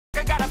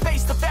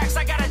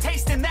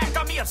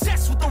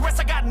obsessed with the rest,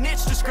 I got an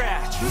itch to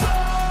scratch. Lonely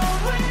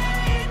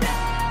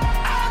now,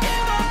 I'll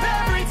give up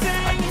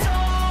everything.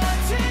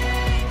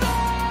 Daunting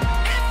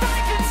thought, if I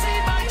could see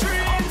my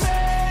dreams,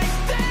 I'll make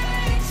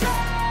things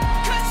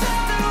right. 'Cause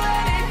I'll do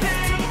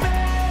anything to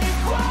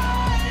make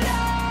what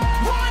I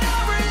wanna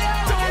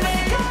reality. Don't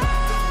let go,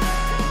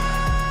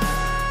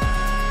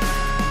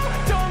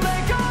 don't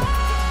let go.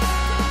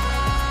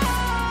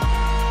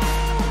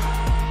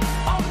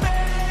 I'll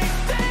make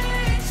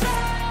things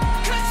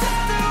right. 'Cause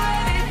I'll do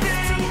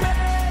anything to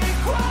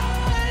make what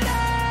I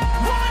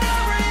wanna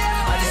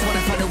reality. I just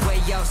wanna find a way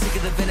out, sick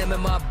of the venom in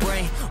my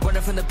brain.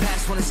 Running from the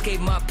past, wanna escape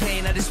my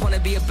pain. I just wanna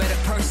be a better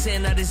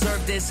person, I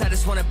deserve this. I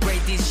just wanna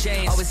break these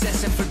chains. Always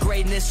asking for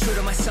greatness, true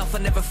to myself, I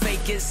never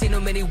fake it. Seen too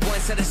many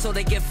ones that I so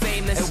they get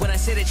famous. And when I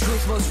say the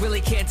truth, most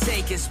really can't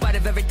take it. In spite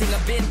of everything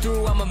I've been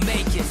through, I'ma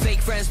make it.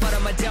 Fake friends, but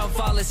on my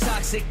downfall is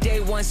toxic. Day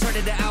one,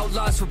 started to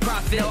outlaws for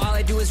profit. Now all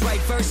I do is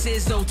write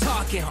verses, no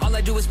talking. All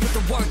I do is put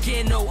the work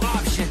in, no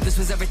option. This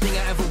was everything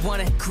I ever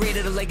wanted.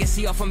 Created a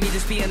legacy off of me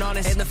just being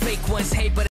honest. And the fake ones hate, but